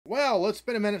Well, it's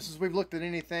been a minute since we've looked at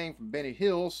anything from Benny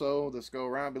Hill, so let's go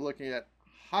around and be looking at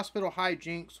Hospital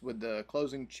Hijinks with the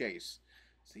closing chase.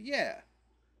 So yeah,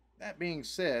 that being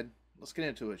said, let's get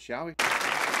into it, shall we?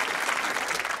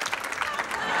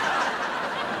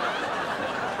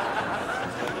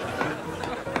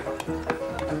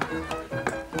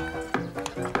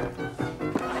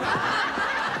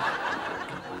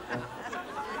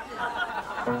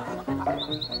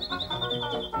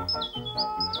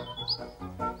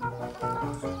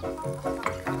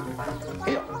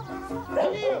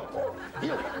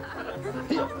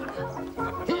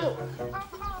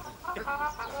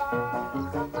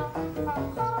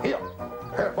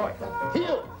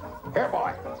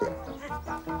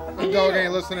 The dog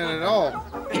ain't listening at all.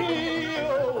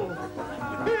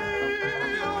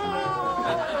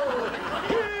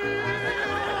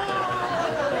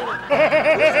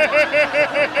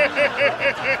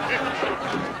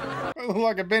 I look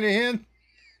like a Benny Hill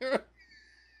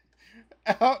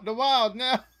out in the wild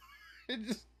now. It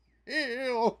just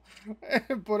heel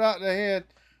and put out the head.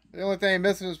 The only thing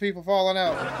missing is people falling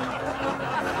out.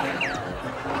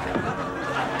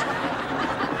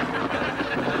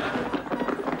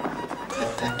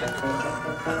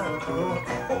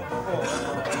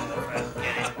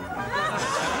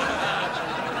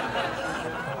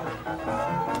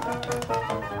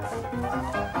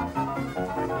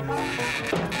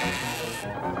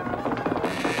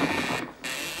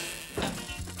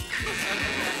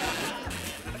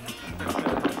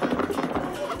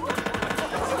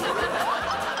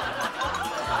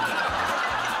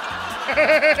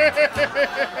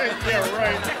 Yeah,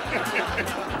 right.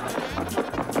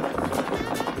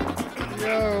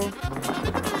 Yo.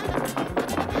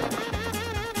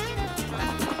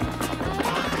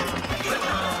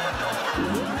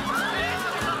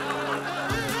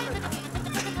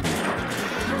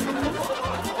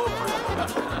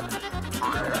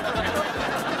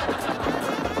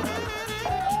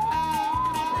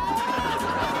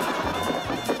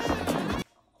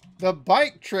 The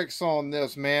bike tricks on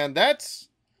this, man, that's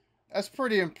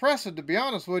pretty impressive, to be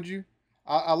honest with you.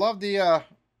 I love the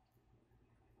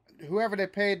whoever they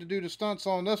paid to do the stunts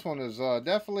on this one is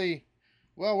definitely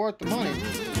well worth the money.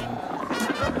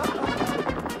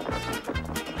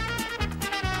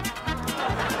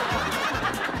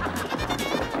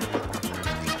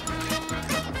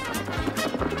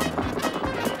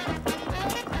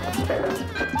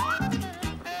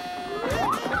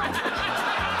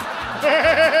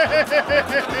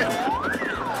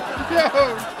 Yo!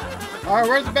 Alright,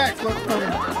 where's the backflip coming?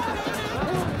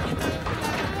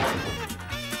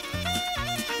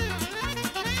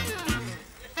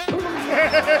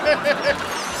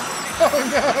 Oh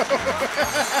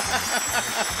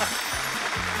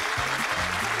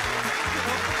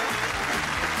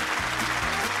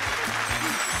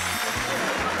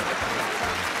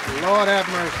no! Lord have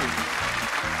mercy.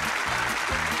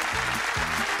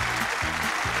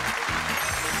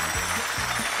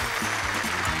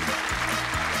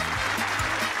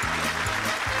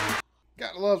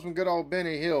 Gotta love some good old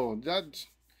Benny Hill.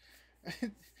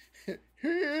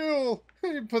 Hill!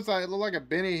 He puts out, it look like a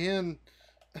Benny Hill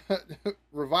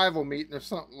revival meeting or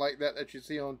something like that you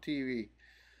see on TV.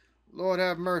 Lord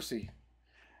have mercy.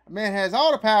 A man has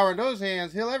all the power in those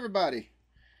hands. Heal everybody.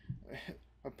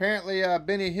 Apparently,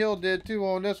 Benny Hill did too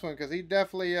on this one, because he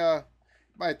definitely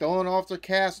by throwing off their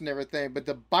cast and everything. But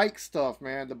the bike stuff,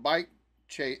 man, the bike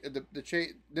chase,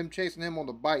 them chasing him on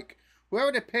the bike.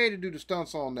 Whoever they paid to do the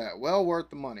stunts on that, well worth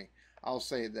the money. I'll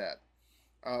say that.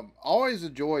 Always a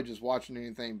joy just watching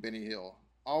anything Benny Hill.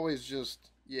 Always just,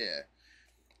 yeah.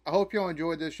 I hope y'all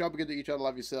enjoyed this. Y'all be good to each other.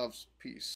 Love yourselves. Peace.